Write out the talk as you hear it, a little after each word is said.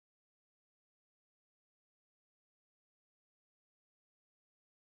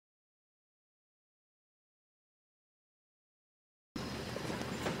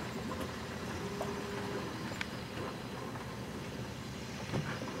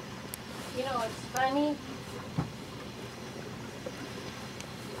You know, it's funny.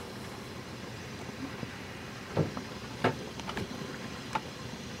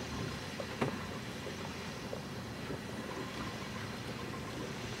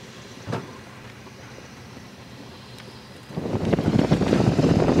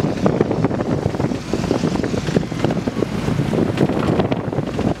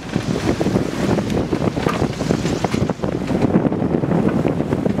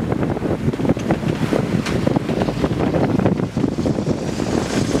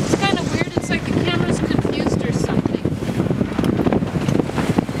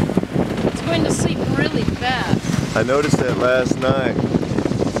 I noticed that last night.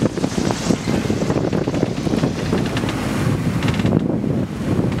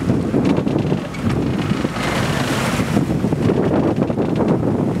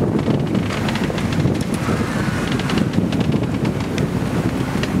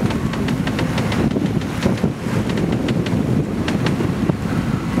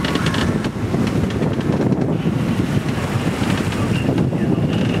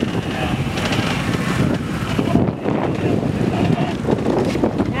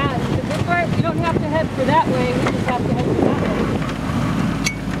 For that way, we just have to head for that way.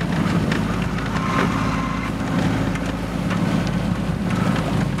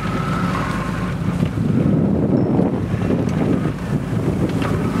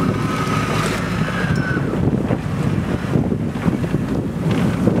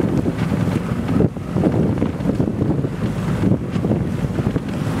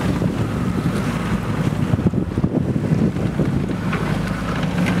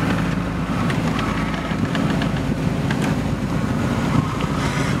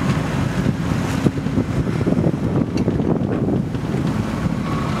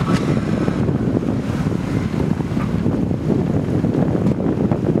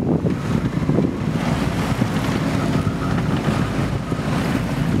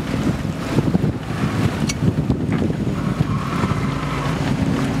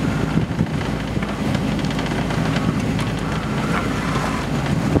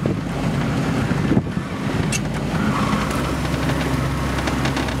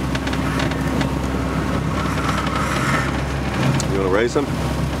 Race them?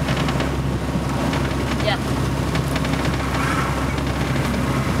 Yeah.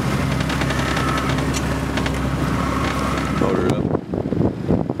 Motor it up.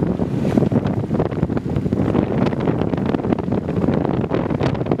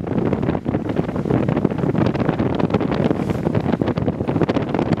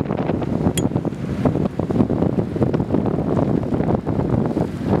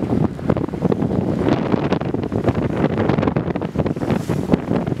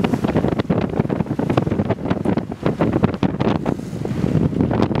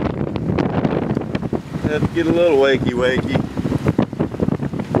 Have to get a little wakey.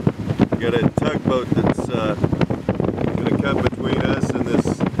 Got a tugboat that's going to come between us and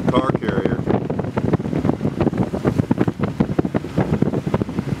this car carrier.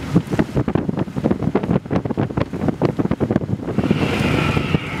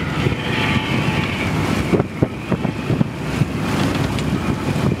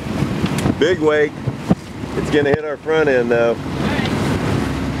 Big wake. It's going to hit our front end though.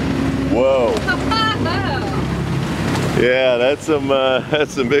 Whoa. Yeah, that's some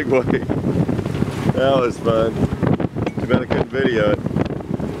big weight. That was fun. Too bad I couldn't video it.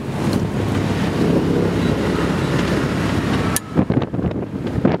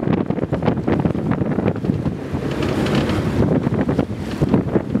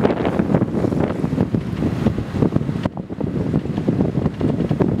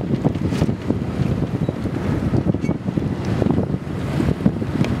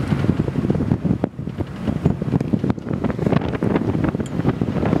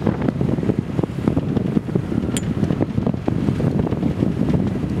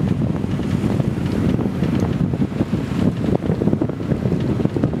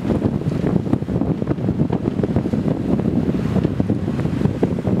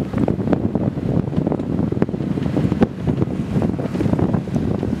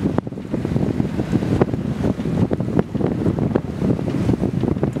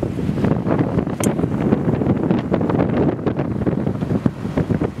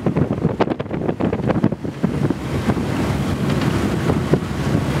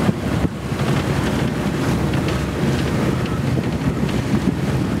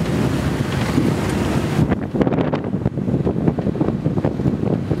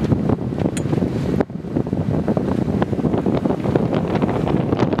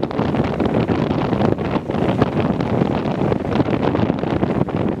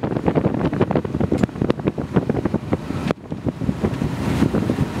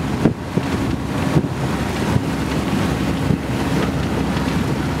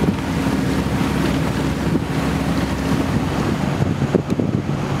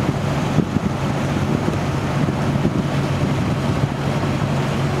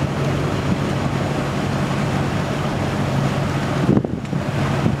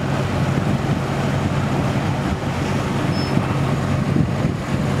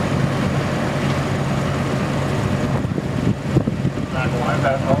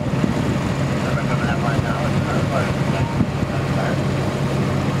 Yeah,